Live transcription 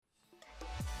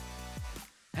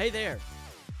Hey there,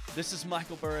 this is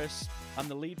Michael Burris. I'm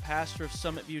the lead pastor of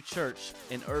Summit View Church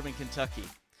in Irving, Kentucky,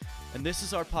 and this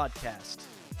is our podcast.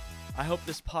 I hope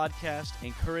this podcast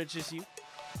encourages you,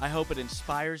 I hope it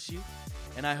inspires you,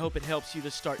 and I hope it helps you to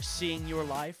start seeing your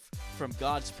life from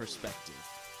God's perspective.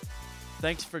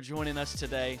 Thanks for joining us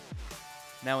today.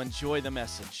 Now enjoy the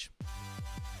message.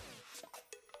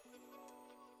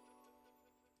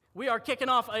 We are kicking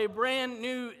off a brand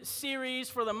new series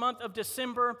for the month of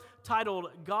December titled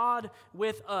God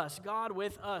with Us. God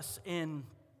with Us. And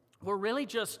we're really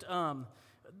just,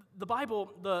 the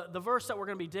Bible, the verse that we're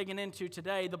going to be digging into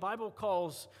today, the Bible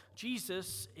calls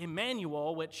Jesus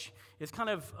Emmanuel, which is kind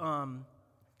of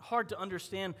hard to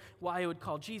understand why it would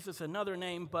call Jesus another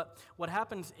name, but what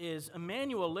happens is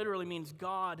Emmanuel literally means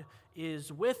God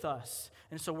is with us.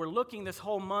 And so we're looking this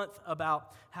whole month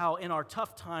about how in our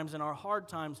tough times and our hard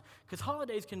times, because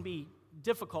holidays can be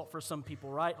difficult for some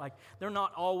people, right? Like they're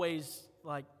not always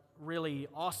like really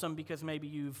awesome because maybe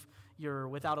you're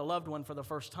without a loved one for the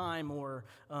first time, or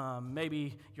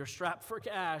maybe you're strapped for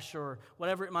cash, or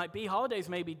whatever it might be. Holidays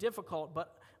may be difficult,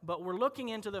 but we're looking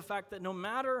into the fact that no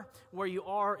matter where you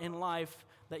are in life,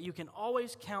 that you can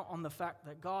always count on the fact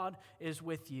that God is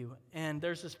with you. And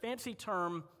there's this fancy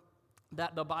term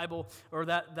that the Bible, or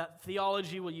that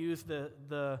theology will use,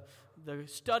 the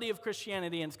study of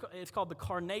Christianity, and it's called the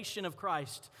carnation of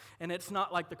Christ. And it's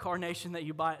not like the carnation that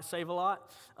you buy at Save-A-Lot.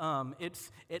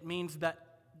 It means that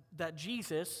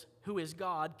Jesus, who is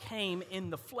God, came in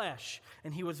the flesh,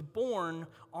 and he was born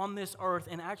on this earth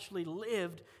and actually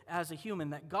lived as a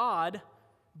human, that God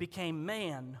became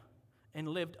man and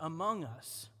lived among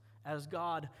us as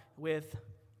God with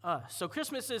us. So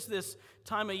Christmas is this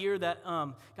time of year that,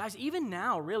 guys, even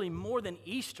now, really more than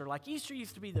Easter, like Easter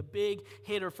used to be the big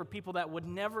hitter for people that would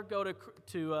never go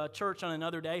to church on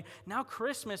another day. Now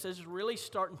Christmas is really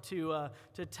starting to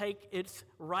take its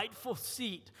rightful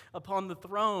seat upon the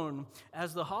throne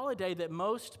as the holiday that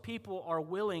most people are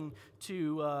willing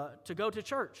to go to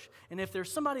church. And if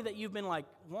there's somebody that you've been like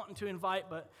wanting to invite,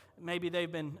 but maybe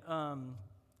they've been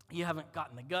you haven't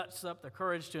gotten the guts up, the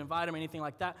courage to invite them, anything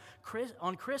like that,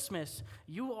 on Christmas,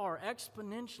 you are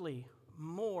exponentially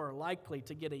more likely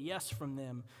to get a yes from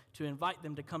them to invite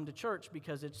them to come to church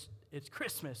because it's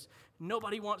Christmas.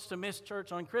 Nobody wants to miss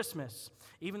church on Christmas.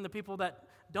 Even the people that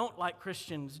don't like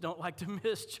Christians don't like to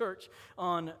miss church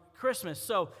on Christmas.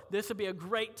 So this would be a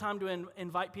great time to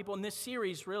invite people. And this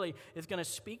series really is going to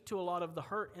speak to a lot of the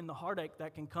hurt and the heartache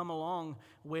that can come along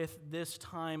with this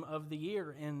time of the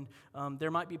year. And there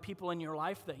might be people in your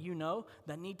life that you know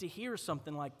that need to hear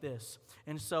something like this.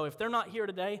 And so if they're not here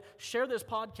today, share this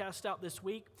podcast out this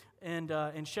week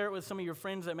and share it with some of your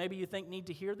friends that maybe you think need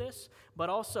to hear this. But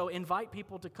also invite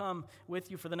people to come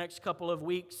with you for the next couple of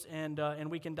weeks, and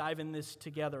we can dive in this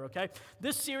together, okay?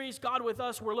 This series, God with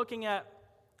Us, we're looking at,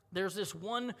 there's this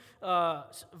one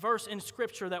verse in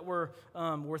Scripture that we're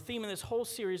theming this whole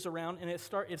series around, and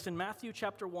it's in Matthew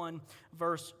chapter 1,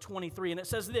 verse 23, and it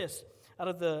says this, out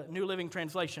of the New Living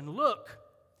Translation, "Look,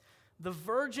 the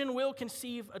virgin will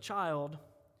conceive a child.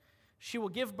 She will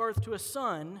give birth to a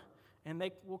son, and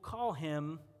they will call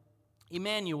him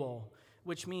Emmanuel,"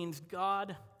 which means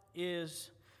God is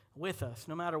with us.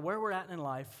 No matter where we're at in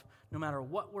life, no matter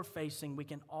what we're facing, we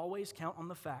can always count on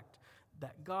the fact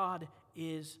that God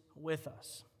is with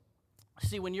us.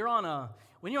 See, when you're on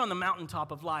the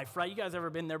mountaintop of life, right? You guys ever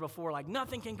been there before? Like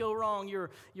nothing can go wrong. You're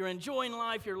enjoying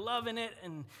life. You're loving it,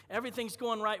 and everything's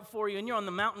going right for you. And you're on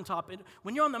the mountaintop.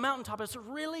 When you're on the mountaintop, it's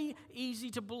really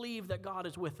easy to believe that God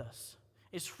is with us.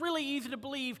 It's really easy to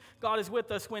believe God is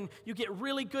with us when you get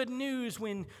really good news,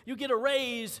 when you get a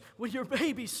raise, when your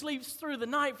baby sleeps through the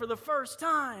night for the first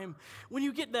time, when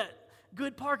you get that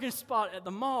good parking spot at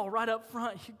the mall right up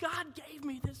front. God gave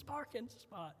me this parking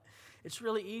spot. It's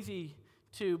really easy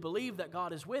to believe that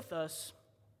God is with us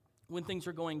when things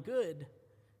are going good.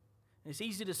 It's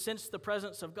easy to sense the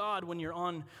presence of God when you're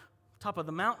on top of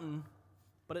the mountain,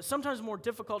 but it's sometimes more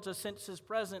difficult to sense His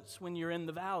presence when you're in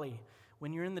the valley.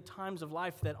 When you're in the times of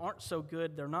life that aren't so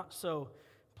good, they're not so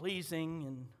pleasing,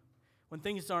 and when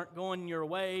things aren't going your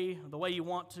way, the way you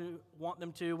want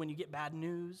them to, when you get bad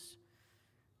news,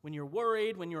 when you're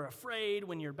worried, when you're afraid,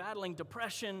 when you're battling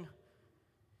depression.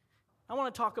 I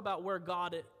want to talk about where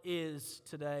God is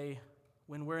today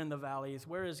when we're in the valleys.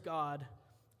 Where is God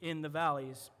in the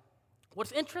valleys?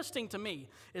 What's interesting to me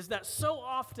is that so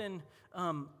often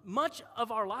much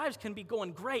of our lives can be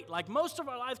going great. Like most of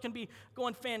our lives can be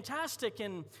going fantastic,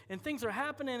 and things are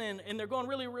happening and they're going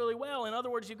really, really well. In other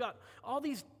words, you've got all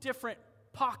these different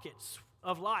pockets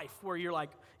of life where you're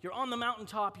on the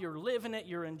mountaintop, you're living it,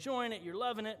 you're enjoying it, you're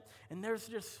loving it, and there's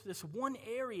just this one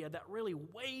area that really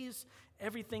weighs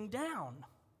everything down.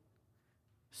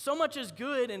 So much is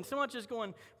good and so much is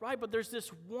going right, but there's this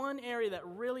one area that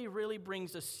really, really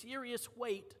brings a serious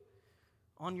weight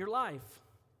on your life.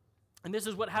 And this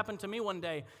is what happened to me one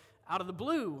day out of the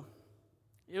blue.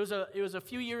 It was a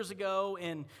few years ago,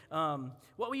 and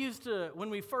when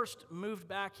we first moved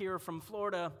back here from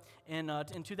Florida in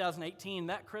 2018,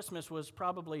 that Christmas was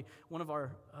probably one of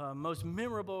our most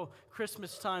memorable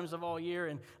Christmas times of all year.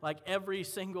 And like every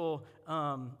single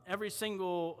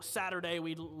Saturday,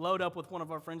 we'd load up with one of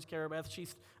our friends, Kara Beth.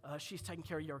 She's taking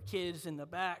care of your kids in the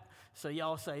back, so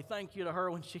y'all say thank you to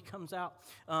her when she comes out.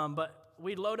 But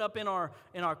we'd load up in our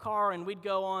car and we'd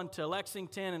go on to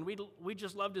Lexington, and we'd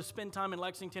just love to spend time in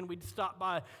Lexington. We'd stop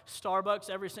by Starbucks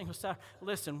every single Saturday.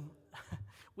 Listen,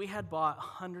 we had bought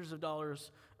hundreds of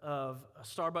dollars of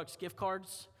Starbucks gift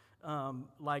cards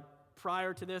like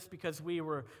prior to this, because we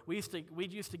used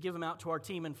to give them out to our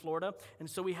team in Florida, and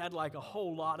so we had like a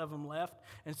whole lot of them left.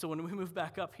 And so when we moved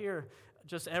back up here,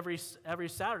 just every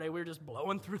Saturday, we were just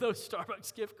blowing through those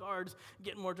Starbucks gift cards,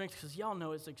 getting more drinks, because y'all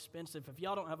know it's expensive. If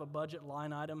y'all don't have a budget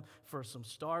line item for some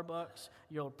Starbucks,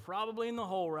 you're probably in the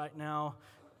hole right now.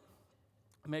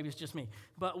 Maybe it's just me.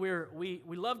 But we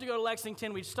love to go to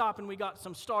Lexington. We'd stop and we got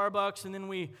some Starbucks, and then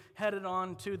we headed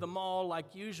on to the mall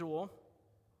like usual.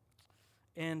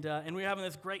 And we were having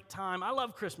this great time. I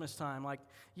love Christmas time. Like,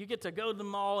 you get to go to the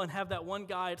mall and have that one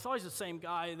guy. It's always the same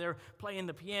guy. They're playing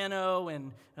the piano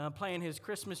and playing his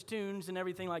Christmas tunes and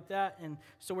everything like that. And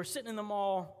so we're sitting in the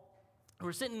mall.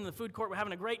 We're sitting in the food court. We're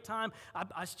having a great time.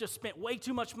 I just spent way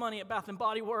too much money at Bath &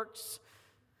 Body Works.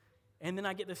 And then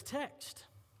I get this text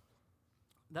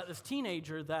that this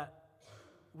teenager that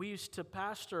we used to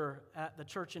pastor at the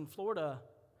church in Florida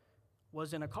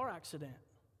was in a car accident.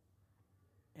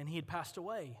 And he had passed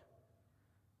away.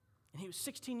 And he was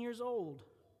 16 years old.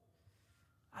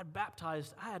 I had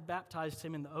baptized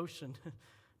him in the ocean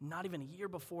not even a year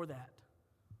before that.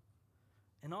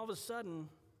 And all of a sudden,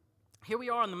 here we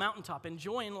are on the mountaintop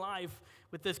enjoying life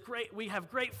with we have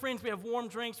great friends, we have warm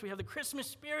drinks, we have the Christmas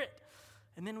spirit.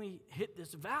 And then we hit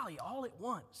this valley all at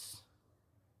once.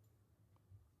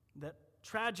 That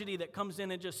tragedy that comes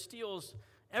in and just steals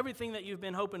everything that you've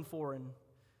been hoping for. And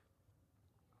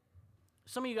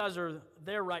some of you guys are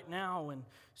there right now, and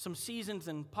some seasons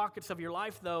and pockets of your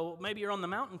life, though, maybe you're on the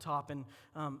mountaintop, and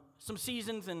some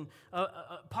seasons and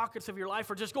pockets of your life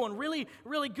are just going really,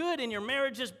 really good, and your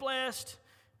marriage is blessed,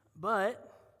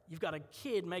 but you've got a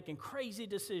kid making crazy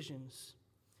decisions,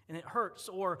 and it hurts.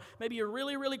 Or maybe you're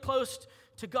really, really close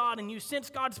to God, and you sense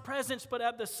God's presence, but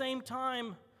at the same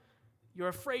time, you're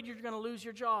afraid you're going to lose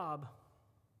your job.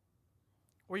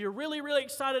 Or you're really, really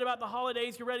excited about the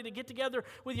holidays, you're ready to get together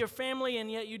with your family, and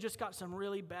yet you just got some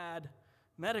really bad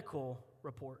medical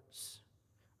reports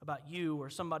about you or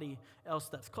somebody else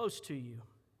that's close to you.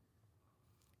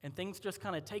 And things just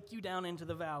kind of take you down into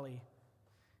the valley.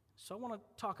 So I want to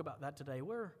talk about that today.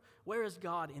 Where is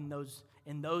God in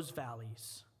those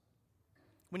valleys?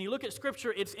 When you look at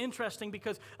Scripture, it's interesting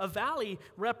because a valley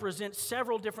represents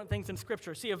several different things in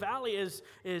Scripture. See, a valley is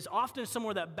often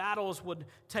somewhere that battles would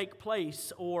take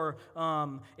place, or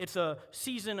it's a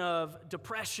season of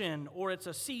depression, or it's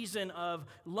a season of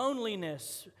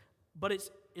loneliness. But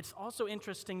it's also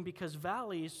interesting because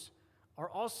valleys are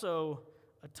also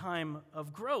a time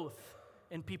of growth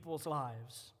in people's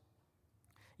lives.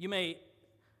 You may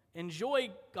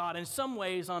enjoy God in some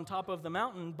ways on top of the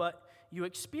mountain, but you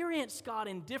experience God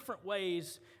in different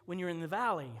ways when you're in the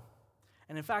valley.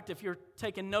 And in fact, if you're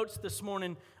taking notes this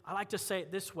morning, I like to say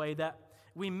it this way, that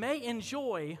we may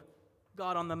enjoy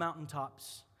God on the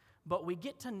mountaintops, but we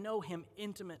get to know Him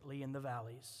intimately in the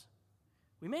valleys.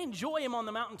 We may enjoy Him on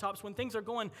the mountaintops when things are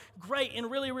going great and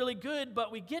really, really good,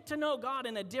 but we get to know God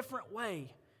in a different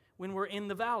way when we're in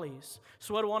the valleys.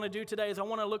 So what I want to do today is I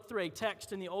want to look through a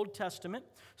text in the Old Testament,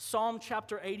 Psalm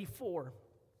chapter 84.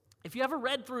 If you ever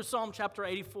read through Psalm chapter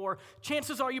 84,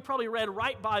 chances are you probably read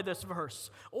right by this verse.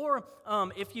 Or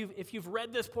if you've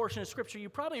read this portion of Scripture, you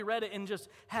probably read it and just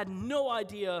had no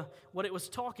idea what it was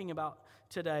talking about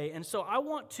today. And so I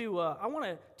want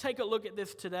to take a look at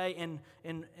this today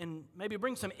and maybe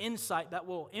bring some insight that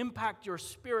will impact your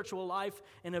spiritual life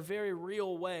in a very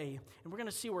real way. And we're going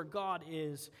to see where God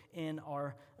is in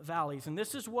our valleys. And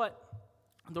this is what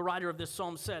the writer of this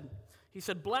psalm said. He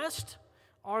said, "Blessed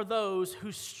are those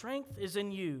whose strength is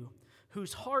in you,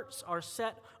 whose hearts are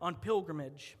set on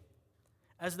pilgrimage.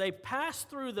 As they pass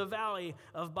through the valley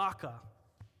of Baca,"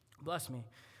 bless me,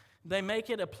 "they make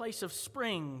it a place of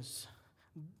springs.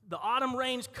 The autumn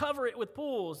rains cover it with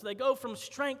pools. They go from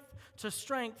strength to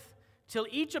strength till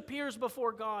each appears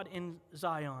before God in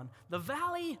Zion. The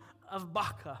Valley of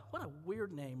Baca. What a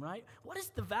weird name, right? What is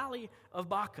the Valley of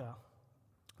Baca?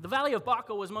 The Valley of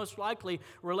Baca was most likely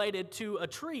related to a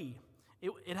tree.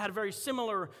 It had very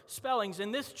similar spellings.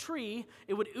 In this tree,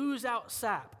 it would ooze out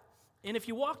sap. And if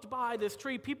you walked by this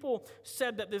tree, people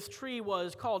said that this tree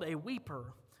was called a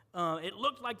weeper. It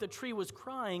looked like the tree was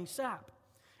crying sap.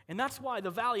 And that's why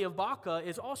the Valley of Baca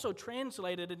is also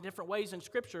translated in different ways in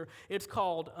Scripture. It's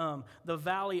called the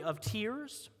Valley of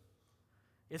Tears.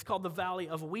 It's called the Valley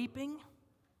of Weeping.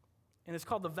 And it's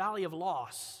called the Valley of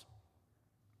Loss.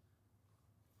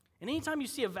 And anytime you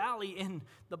see a valley in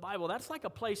the Bible, that's like a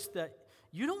place that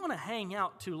you don't want to hang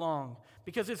out too long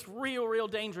because it's real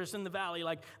dangerous in the valley.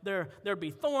 Like there'd be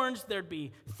thorns, there'd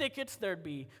be thickets, there'd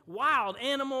be wild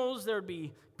animals, there'd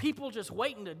be people just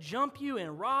waiting to jump you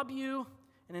and rob you.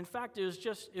 And in fact, it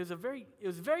was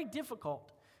very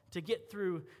difficult to get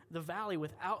through the valley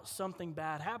without something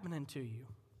bad happening to you.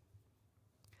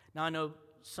 Now, I know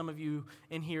some of you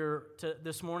in here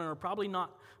this morning are probably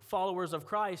not followers of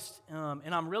Christ,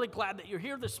 and I'm really glad that you're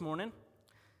here this morning.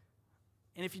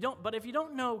 And if you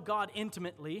don't know God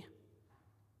intimately,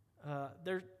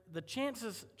 the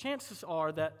chances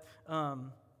are that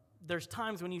there's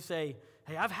times when you say,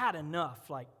 "Hey, I've had enough.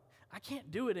 Like, I can't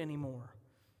do it anymore.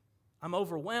 I'm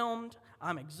overwhelmed.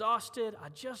 I'm exhausted. I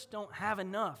just don't have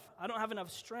enough. I don't have enough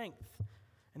strength."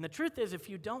 And the truth is, if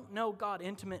you don't know God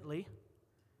intimately,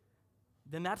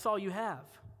 then that's all you have.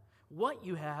 What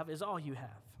you have is all you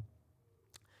have.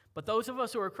 But those of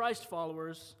us who are Christ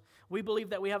followers, we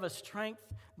believe that we have a strength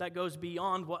that goes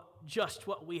beyond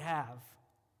what we have.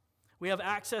 We have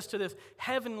access to this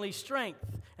heavenly strength.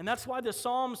 And that's why the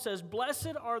Psalm says,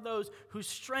 "Blessed are those whose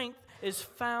strength is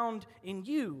found in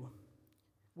you."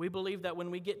 We believe that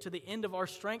when we get to the end of our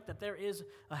strength, that there is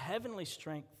a heavenly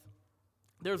strength.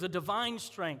 There's a divine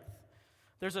strength.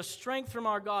 There's a strength from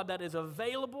our God that is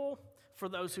available for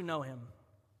those who know Him.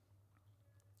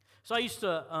 So I used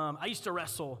to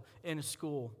wrestle in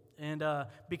school. And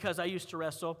because I used to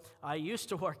wrestle, I used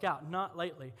to work out. Not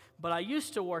lately, but I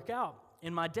used to work out.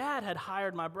 And my dad had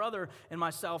hired my brother and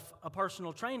myself a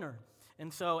personal trainer.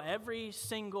 And so every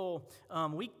single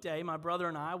weekday, my brother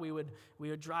and I, we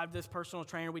would drive this personal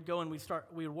trainer. We'd go and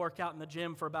we would work out in the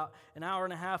gym for about an hour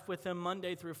and a half with him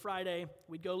Monday through Friday.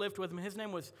 We'd go lift with him. His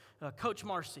name was Coach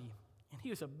Marcy. And he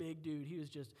was a big dude.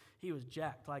 He was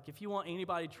jacked. Like, if you want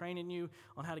anybody training you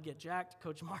on how to get jacked,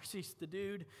 Coach Marcy's the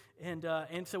dude.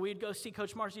 And so we'd go see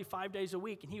Coach Marcy 5 days a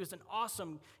week. And he was an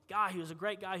awesome guy. He was a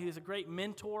great guy. He was a great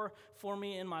mentor for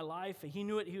me in my life. And he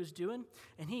knew what he was doing.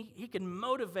 And he could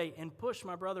motivate and push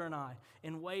my brother and I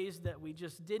in ways that we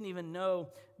just didn't even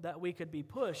know that we could be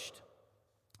pushed.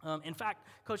 In fact,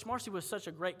 Coach Marcy was such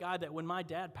a great guy that when my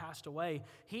dad passed away,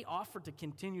 he offered to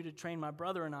continue to train my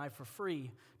brother and I for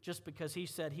free just because he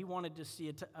said he wanted to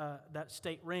see that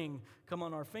state ring come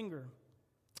on our finger.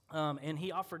 And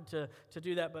he offered to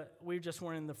do that, but we just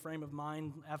weren't in the frame of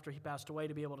mind after he passed away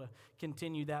to be able to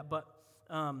continue that. But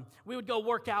we would go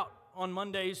work out on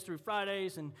Mondays through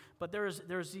Fridays, but there's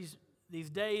these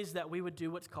days that we would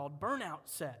do what's called burnout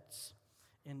sets.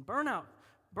 And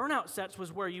Burnout sets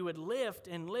was where you would lift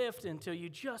and lift until you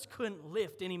just couldn't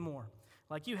lift anymore.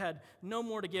 Like you had no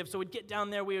more to give. So we'd get down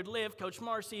there, we would lift. Coach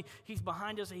Marcy, he's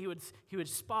behind us, he would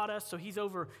spot us. So he's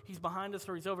behind us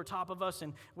or he's over top of us,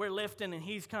 and we're lifting, and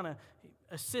he's kind of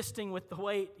assisting with the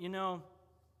weight, you know.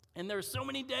 And there's so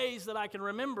many days that I can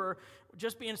remember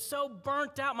just being so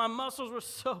burnt out. My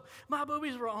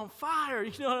boobies were on fire,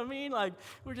 you know what I mean? Like,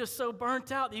 we're just so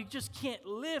burnt out that you just can't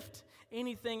lift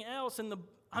anything else. And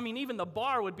even the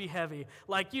bar would be heavy.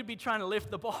 Like, you'd be trying to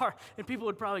lift the bar, and people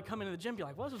would probably come into the gym and be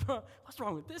like, what's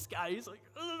wrong with this guy? He's like,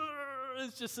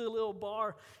 it's just a little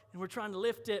bar, and we're trying to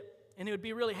lift it, and it would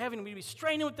be really heavy, and we'd be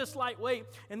straining with this light weight,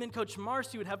 and then Coach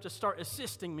Marcy would have to start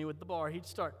assisting me with the bar. He'd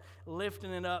start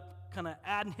lifting it up, kind of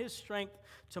adding his strength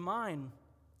to mine.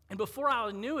 And before I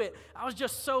knew it, I was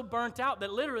just so burnt out that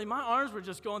literally my arms were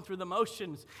just going through the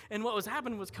motions. And what was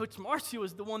happening was Coach Marcy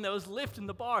was the one that was lifting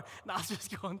the bar, and I was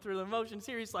just going through the motions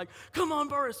here. He's like, "Come on,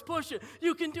 Burris, push it.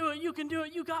 You can do it. You can do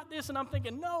it. You got this." And I'm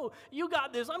thinking, "No, you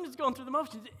got this. I'm just going through the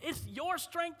motions. It's your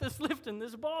strength that's lifting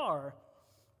this bar."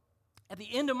 At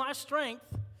the end of my strength,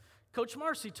 Coach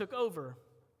Marcy took over.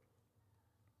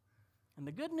 And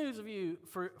the good news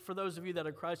for those of you that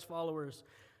are Christ followers,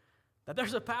 that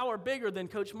there's a power bigger than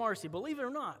Coach Marcy. Believe it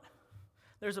or not,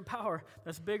 there's a power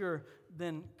that's bigger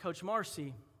than Coach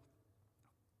Marcy.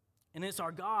 And it's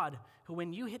our God who,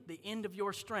 when you hit the end of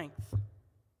your strength,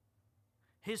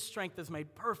 His strength is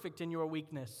made perfect in your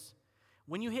weakness.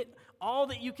 When you hit all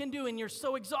that you can do and you're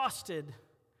so exhausted,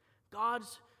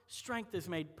 God's strength is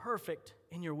made perfect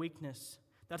in your weakness.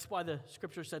 That's why the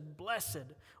scripture said, blessed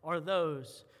are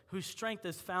those whose strength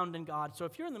is found in God. So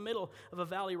if you're in the middle of a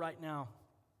valley right now,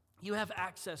 you have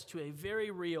access to a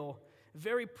very real,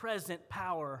 very present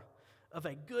power of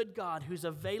a good God who's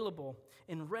available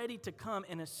and ready to come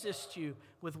and assist you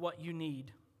with what you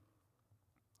need.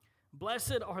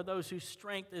 Blessed are those whose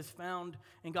strength is found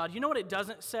in God. You know what it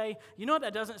doesn't say? You know what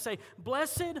that doesn't say?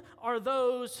 Blessed are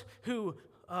those who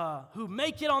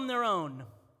make it on their own.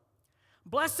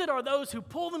 Blessed are those who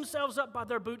pull themselves up by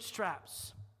their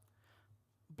bootstraps.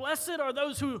 Blessed are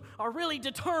those who are really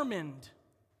determined.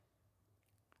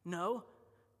 No.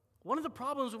 One of the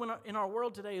problems in our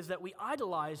world today is that we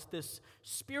idolize this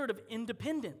spirit of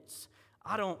independence.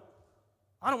 I don't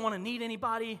want to need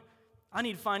anybody. I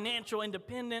need financial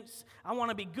independence. I want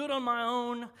to be good on my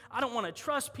own. I don't want to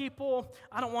trust people.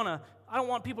 I don't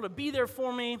want people to be there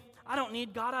for me. I don't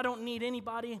need God. I don't need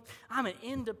anybody. I'm an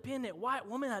independent white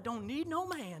woman. I don't need no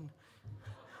man.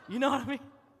 You know what I mean?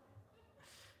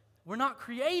 We're not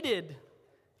created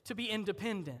to be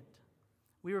independent.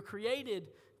 We were created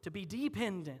to be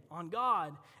dependent on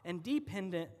God and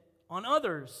dependent on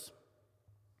others.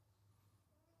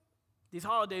 These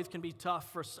holidays can be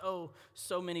tough for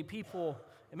so many people.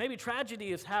 And maybe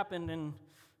tragedy has happened, and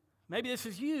maybe this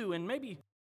is you, and maybe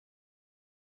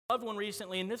a loved one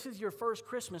recently, and this is your first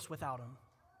Christmas without them.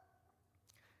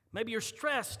 Maybe you're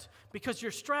stressed because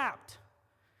you're strapped,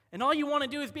 and all you want to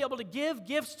do is be able to give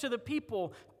gifts to the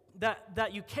people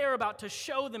that you care about to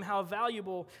show them how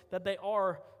valuable that they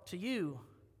are to you.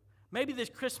 Maybe this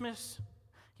Christmas,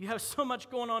 you have so much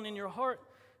going on in your heart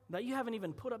that you haven't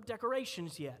even put up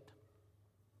decorations yet.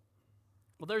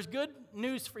 Well, there's good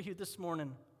news for you this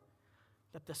morning,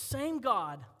 that the same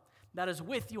God that is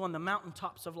with you on the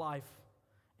mountaintops of life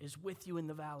is with you in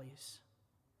the valleys.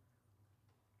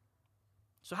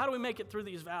 So how do we make it through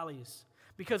these valleys?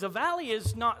 Because a valley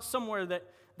is not somewhere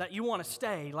that you want to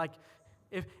stay. Like,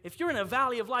 if you're in a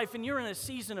valley of life and you're in a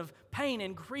season of pain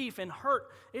and grief and hurt,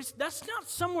 that's not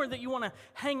somewhere that you want to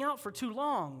hang out for too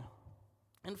long.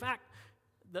 In fact,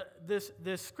 this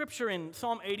scripture in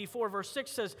Psalm 84, verse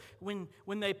 6 says, when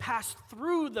they pass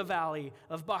through the valley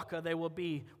of Baca, they will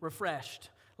be refreshed.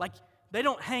 Like, they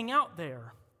don't hang out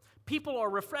there. People are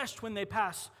refreshed when they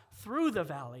pass through the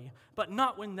valley, but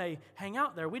not when they hang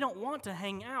out there. We don't want to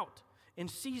hang out in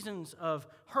seasons of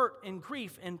hurt and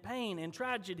grief and pain and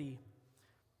tragedy.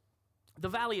 The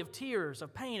valley of tears,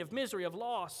 of pain, of misery, of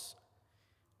loss.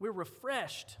 We're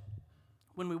refreshed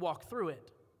when we walk through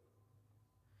it.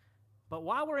 But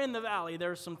while we're in the valley,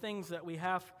 there are some things that we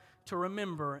have to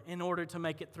remember in order to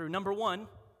make it through. Number one,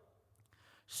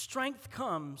 strength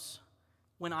comes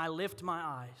when I lift my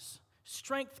eyes.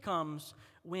 Strength comes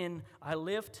when I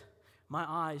lift my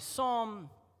eyes. Psalm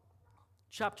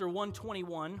chapter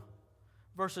 121,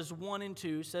 verses 1 and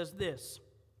 2 says this: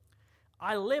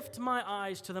 I lift my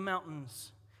eyes to the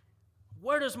mountains.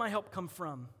 Where does my help come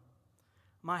from?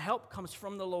 My help comes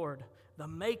from the Lord, the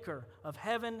maker of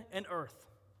heaven and earth.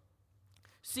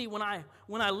 See, when I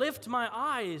lift my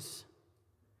eyes,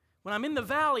 when I'm in the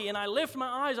valley and I lift my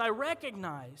eyes, I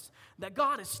recognize that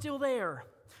God is still there.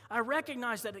 I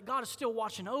recognize that God is still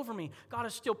watching over me. God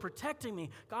is still protecting me.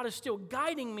 God is still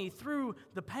guiding me through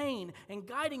the pain and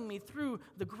guiding me through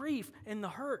the grief and the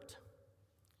hurt.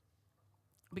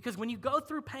 Because when you go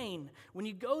through pain, when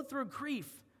you go through grief,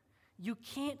 you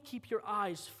can't keep your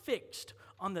eyes fixed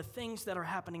on the things that are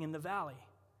happening in the valley.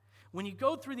 When you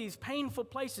go through these painful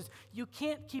places, you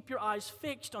can't keep your eyes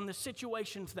fixed on the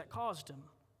situations that caused them.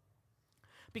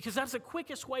 Because that's the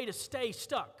quickest way to stay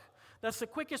stuck. That's the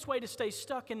quickest way to stay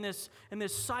stuck in this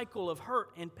cycle of hurt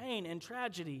and pain and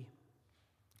tragedy.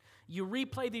 You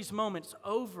replay these moments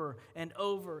over and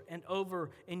over and over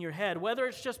in your head, whether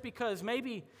it's just because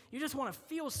maybe you just want to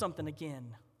feel something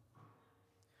again.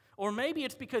 Or maybe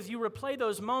it's because you replay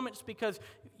those moments because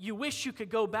you wish you could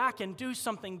go back and do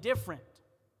something different.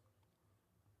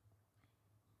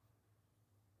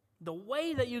 The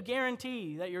way that you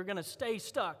guarantee that you're going to stay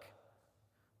stuck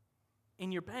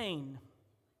in your pain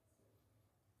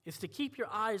is to keep your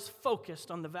eyes focused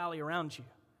on the valley around you.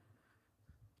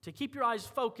 To keep your eyes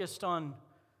focused on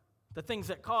the things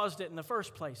that caused it in the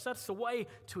first place. That's the way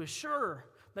to assure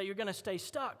that you're going to stay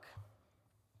stuck.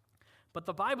 But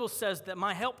the Bible says that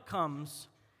my help comes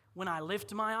when I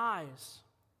lift my eyes.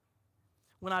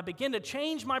 When I begin to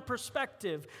change my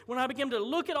perspective, when I begin to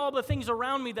look at all the things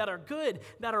around me that are good,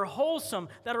 that are wholesome,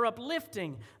 that are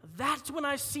uplifting, that's when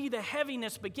I see the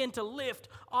heaviness begin to lift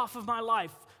off of my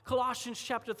life. Colossians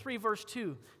chapter 3, verse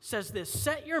 2 says this: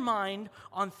 set your mind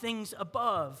on things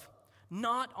above,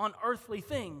 not on earthly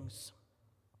things.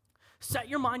 Set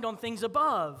your mind on things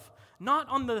above, not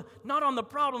on the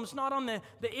problems, not on the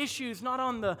issues, not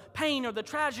on the pain or the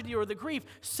tragedy or the grief.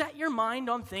 Set your mind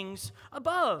on things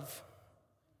above.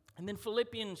 And then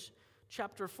Philippians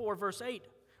chapter 4, verse 8.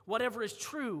 Whatever is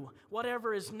true,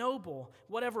 whatever is noble,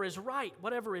 whatever is right,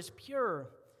 whatever is pure,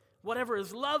 whatever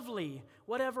is lovely,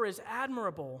 whatever is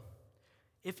admirable,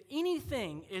 if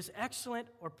anything is excellent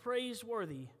or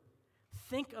praiseworthy,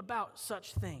 think about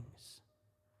such things.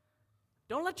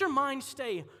 Don't let your mind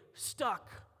stay stuck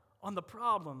on the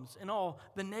problems and all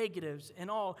the negatives and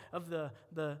all of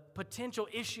the potential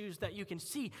issues that you can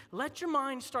see. Let your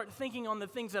mind start thinking on the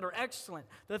things that are excellent,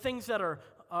 the things that are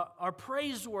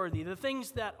praiseworthy, the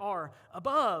things that are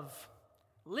above.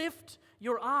 Lift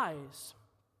your eyes.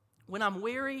 When I'm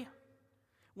weary,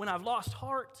 when I've lost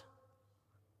heart,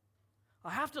 I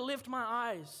have to lift my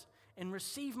eyes and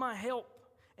receive my help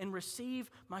and receive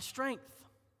my strength.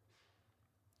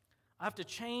 I have to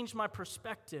change my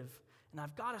perspective, and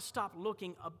I've got to start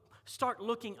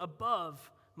looking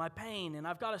above my pain, and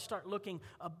I've got to start looking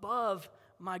above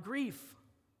my grief.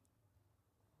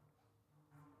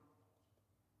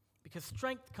 Because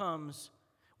strength comes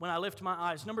when I lift my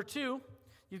eyes. Number 2,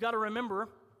 you've got to remember,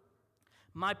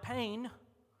 my pain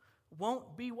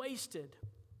won't be wasted.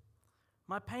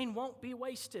 My pain won't be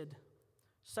wasted.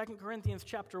 2 Corinthians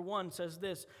chapter 1 says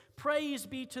this, praise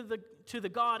be to the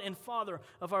God and Father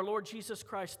of our Lord Jesus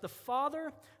Christ, the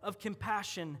Father of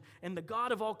compassion and the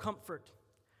God of all comfort,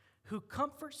 who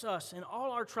comforts us in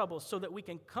all our troubles so that we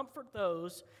can comfort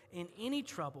those in any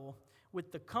trouble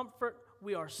with the comfort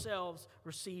we ourselves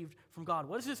received from God.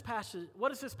 What is this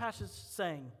passage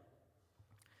saying?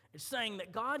 It's saying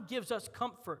that God gives us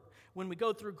comfort when we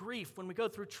go through grief, when we go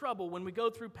through trouble, when we go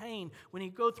through pain, when we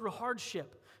go through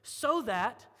hardship, so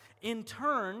that, in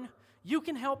turn, you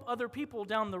can help other people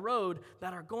down the road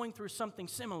that are going through something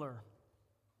similar.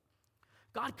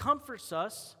 God comforts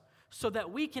us so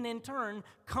that we can, in turn,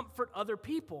 comfort other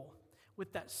people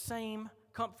with that same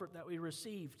comfort that we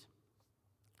received.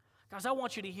 Guys, I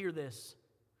want you to hear this.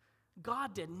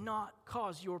 God did not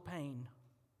cause your pain.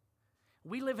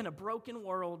 We live in a broken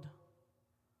world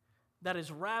that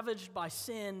is ravaged by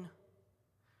sin.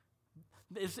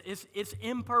 It's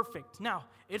imperfect. Now,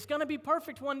 it's going to be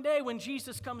perfect one day when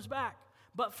Jesus comes back.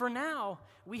 But for now,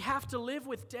 we have to live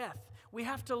with death. We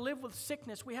have to live with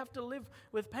sickness. We have to live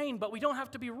with pain, but we don't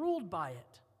have to be ruled by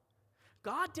it.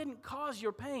 God didn't cause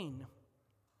your pain,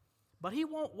 but He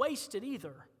won't waste it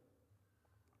either.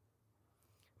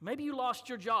 Maybe you lost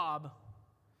your job,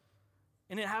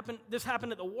 and this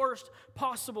happened at the worst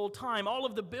possible time. All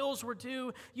of the bills were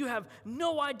due. You have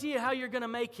no idea how you're going to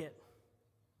make it.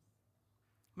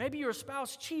 Maybe your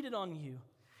spouse cheated on you,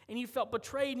 and you felt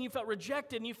betrayed, and you felt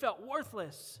rejected, and you felt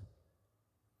worthless.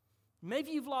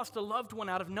 Maybe you've lost a loved one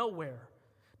out of nowhere.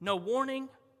 No warning,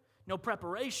 no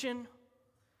preparation.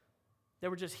 They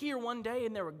were just here one day,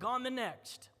 and they were gone the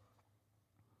next.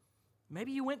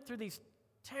 Maybe you went through these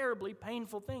terribly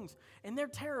painful things, and they're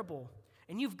terrible.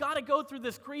 And you've got to go through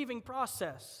this grieving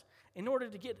process in order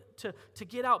to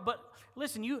get out. But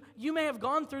listen, you may have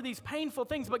gone through these painful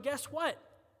things, but guess what?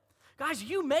 Guys,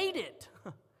 you made it.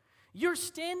 You're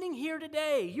standing here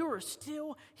today. You are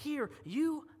still here.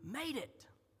 You made it.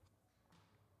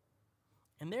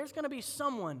 And there's going to be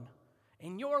someone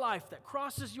in your life that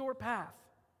crosses your path,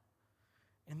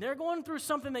 and they're going through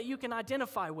something that you can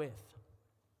identify with.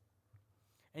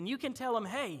 And you can tell them,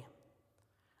 hey,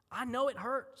 I know it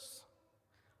hurts.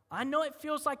 I know it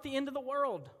feels like the end of the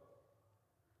world,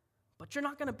 but you're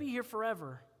not going to be here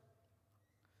forever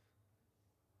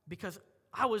because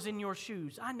I was in your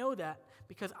shoes. I know that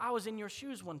because I was in your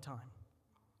shoes one time.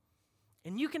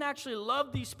 And you can actually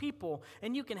love these people,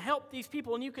 and you can help these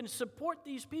people, and you can support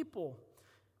these people.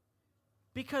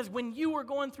 Because when you were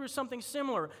going through something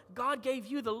similar, God gave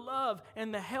you the love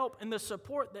and the help and the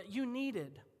support that you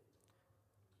needed.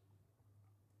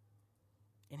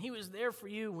 And He was there for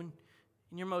you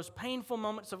in your most painful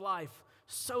moments of life,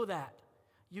 so that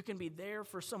you can be there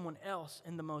for someone else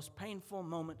in the most painful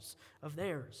moments of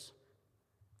theirs.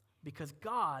 Because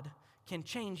God can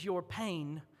change your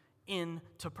pain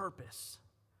into purpose.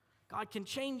 God can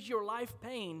change your life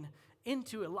pain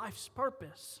into a life's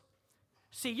purpose.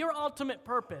 See, your ultimate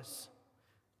purpose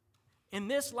in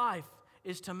this life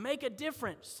is to make a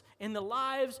difference in the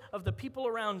lives of the people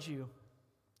around you,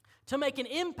 to make an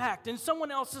impact in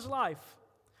someone else's life.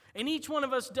 And each one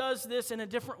of us does this in a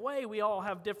different way. We all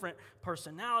have different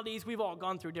personalities. We've all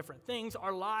gone through different things.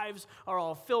 Our lives are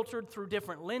all filtered through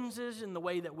different lenses in the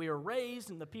way that we are raised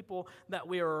and the people that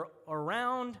we are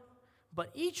around.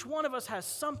 But each one of us has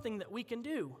something that we can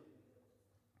do.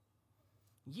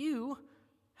 You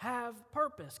have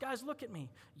purpose. Guys, look at me.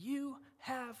 You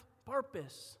have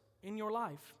purpose in your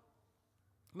life.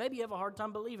 Maybe you have a hard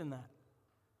time believing that.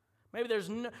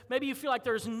 Maybe you feel like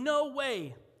there's no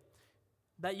way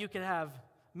that you could have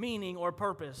meaning or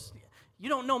purpose. You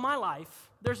don't know my life.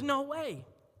 There's no way.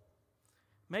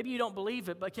 Maybe you don't believe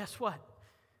it, but guess what?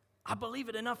 I believe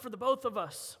it enough for the both of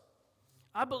us.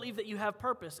 I believe that you have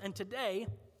purpose. And today,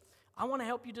 I want to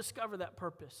help you discover that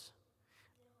purpose.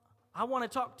 I want to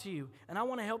talk to you, and I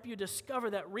want to help you discover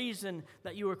that reason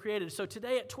that you were created. So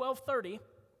today at 12:30,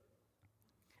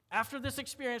 after this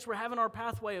experience, we're having our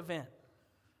Pathway event.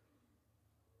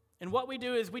 And what we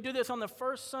do is we do this on the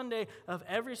first Sunday of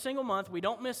every single month. We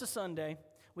don't miss a Sunday.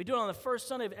 We do it on the first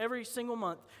Sunday of every single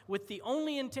month with the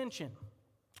only intention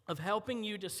of helping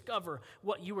you discover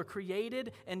what you were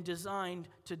created and designed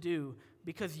to do,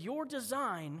 because your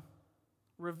design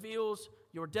reveals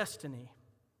your destiny.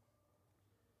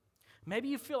 Maybe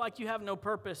you feel like you have no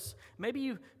purpose. Maybe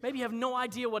you have no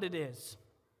idea what it is.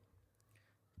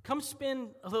 Come spend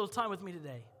a little time with me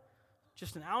today,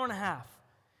 just an hour and a half.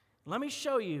 Let me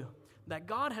show you that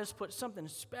God has put something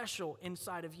special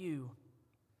inside of you.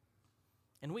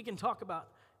 And we can talk about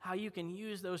how you can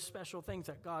use those special things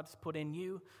that God's put in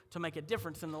you to make a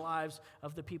difference in the lives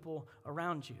of the people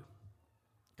around you.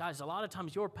 Guys, a lot of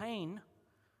times your pain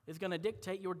is going to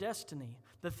dictate your destiny.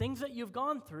 The things that you've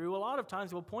gone through, a lot of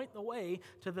times, will point the way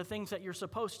to the things that you're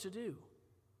supposed to do.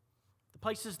 The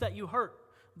places that you hurt,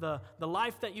 the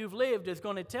life that you've lived is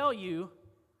going to tell you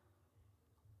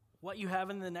what you have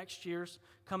in the next years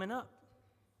coming up.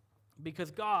 Because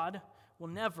God will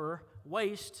never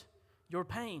waste your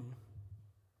pain.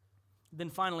 Then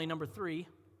finally, number 3,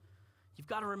 you've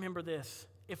got to remember this,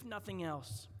 if nothing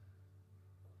else.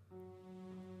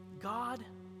 God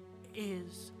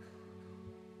is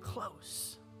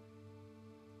close.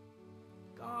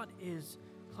 God is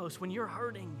close. When you're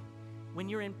hurting, when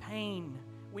you're in pain,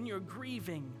 when you're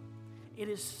grieving, it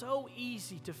is so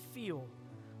easy to feel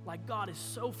like God is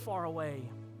so far away.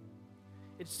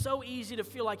 It's so easy to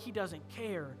feel like He doesn't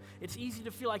care. It's easy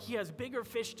to feel like He has bigger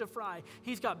fish to fry.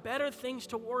 He's got better things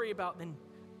to worry about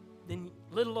than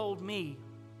little old me.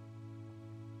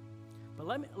 But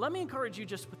let me encourage you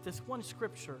just with this one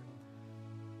scripture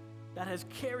that has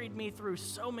carried me through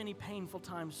so many painful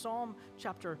times. Psalm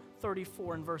chapter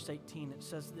 34 and verse 18, it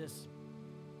says this: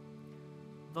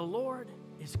 "The Lord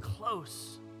is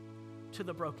close to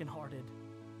the brokenhearted.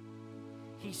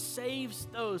 He saves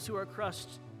those who are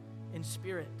crushed in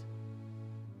spirit."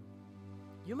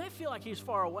 You may feel like He's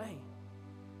far away,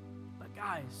 but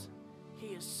guys, He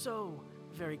is so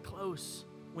very close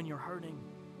when you're hurting.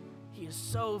 He is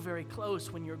so very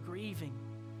close when you're grieving.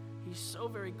 He's so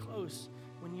very close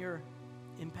when you're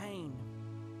in pain.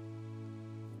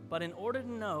 But in order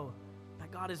to know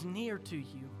that God is near to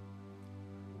you,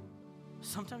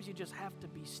 sometimes you just have to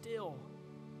be still.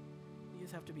 You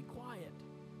just have to be quiet.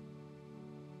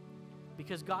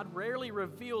 Because God rarely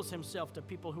reveals Himself to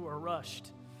people who are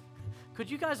rushed.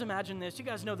 Could you guys imagine this? You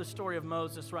guys know the story of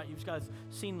Moses, right? You guys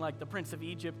seen like the Prince of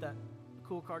Egypt, that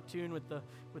cool cartoon with the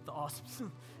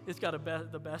awesome. It's got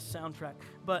the best soundtrack.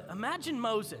 But imagine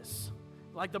Moses,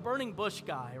 like the burning bush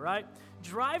guy, right?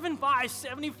 Driving by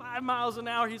 75 miles an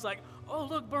hour. He's like, "Oh,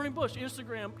 look, burning bush,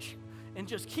 Instagram," and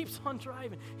just keeps on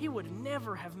driving. He would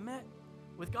never have met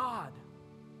with God.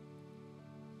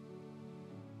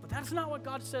 But that's not what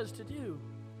God says to do.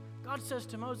 God says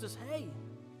to Moses, "Hey,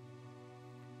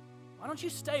 why don't you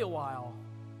stay a while?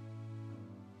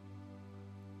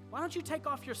 Why don't you take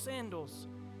off your sandals?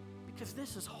 Because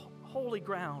this is holy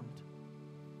ground.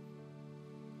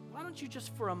 Why don't you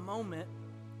just for a moment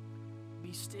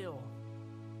be still?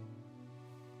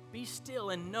 Be still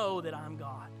and know that I'm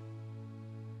God.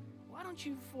 Why don't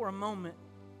you for a moment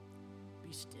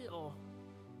be still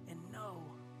and know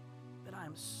that I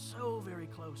am so very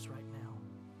close right now?"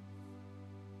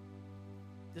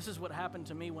 This is what happened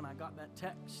to me when I got that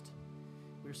text.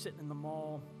 We were sitting in the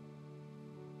mall.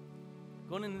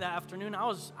 Going into the afternoon, I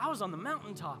was on the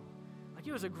mountaintop. Like,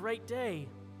 it was a great day.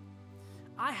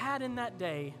 I had in that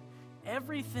day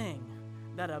everything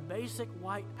that a basic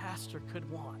white pastor could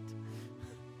want.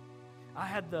 I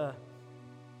had the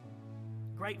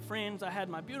great friends. I had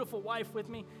my beautiful wife with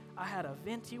me. I had a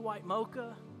venti white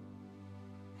mocha.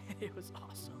 It was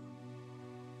awesome.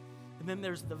 And then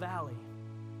there's the valley.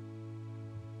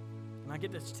 And I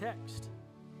get this text.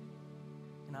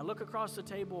 And I look across the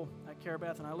table at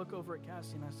Carabeth, and I look over at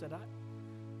Cassie, and I said,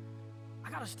 I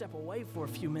got to step away for a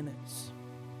few minutes.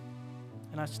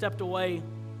 And I stepped away,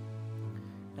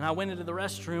 and I went into the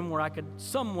restroom where I could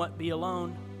somewhat be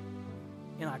alone,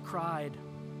 and I cried,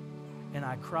 and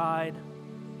I cried,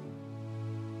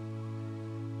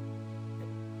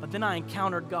 But then I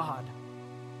encountered God,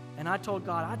 and I told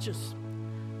God,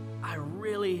 I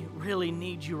really, really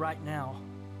need you right now.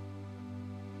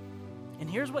 And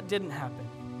here's what didn't happen.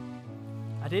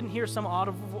 I didn't hear some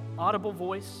audible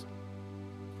voice.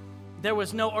 There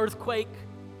was no earthquake.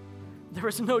 There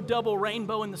was no double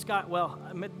rainbow in the sky. Well,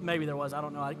 maybe there was. I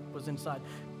don't know. I was inside.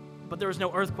 But there was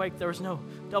no earthquake. There was no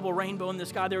double rainbow in the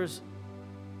sky. There was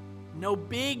no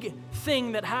big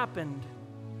thing that happened.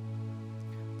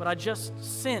 But I just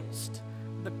sensed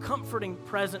the comforting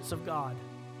presence of God.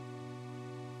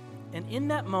 And in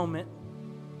that moment,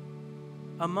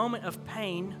 a moment of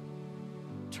pain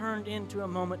turned into a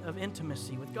moment of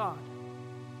intimacy with God.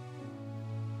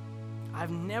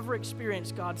 I've never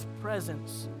experienced God's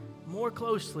presence more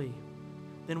closely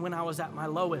than when I was at my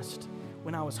lowest,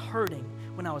 when I was hurting,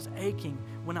 when I was aching,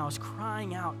 when I was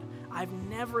crying out. I've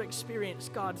never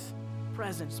experienced God's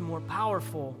presence more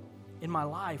powerful in my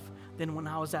life than when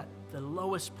I was at the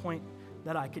lowest point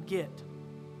that I could get.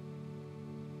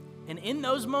 And in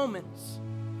those moments,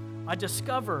 I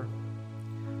discover,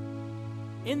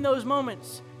 in those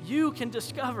moments, you can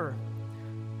discover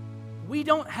we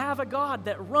don't have a God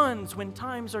that runs when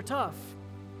times are tough.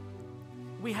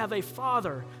 We have a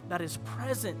Father that is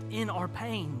present in our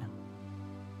pain.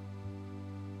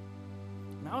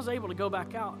 And I was able to go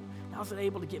back out. I was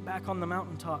able to get back on the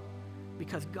mountaintop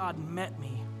because God met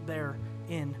me there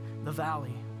in the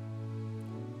valley.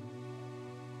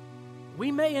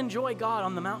 We may enjoy God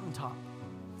on the mountaintop,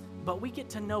 but we get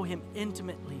to know Him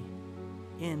intimately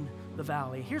in the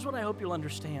valley. Here's what I hope you'll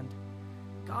understand.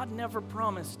 God never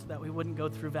promised that we wouldn't go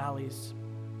through valleys,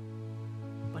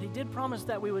 but He did promise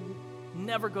that we would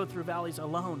never go through valleys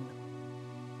alone.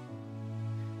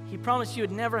 He promised you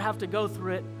would never have to go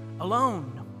through it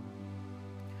alone.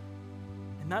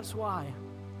 And that's why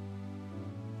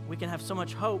we can have so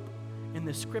much hope in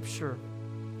this scripture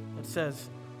that says,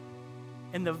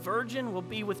 and the virgin will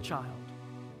be with child,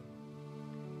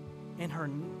 and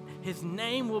his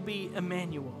name will be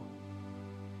Emmanuel,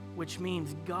 which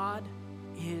means God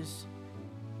is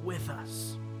with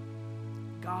us.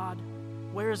 God,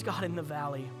 where is God in the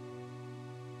valley?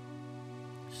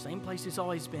 Same place He's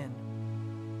always been.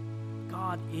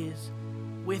 God is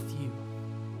with you.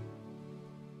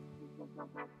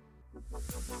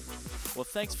 Well,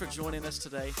 thanks for joining us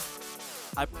today.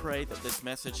 I pray that this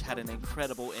message had an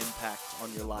incredible impact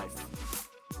on your life.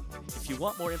 If you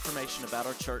want more information about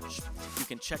our church, you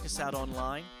can check us out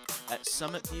online at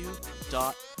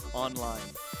summitview.online.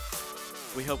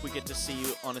 We hope we get to see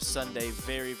you on a Sunday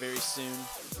very, very soon.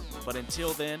 But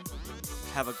until then,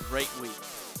 have a great week.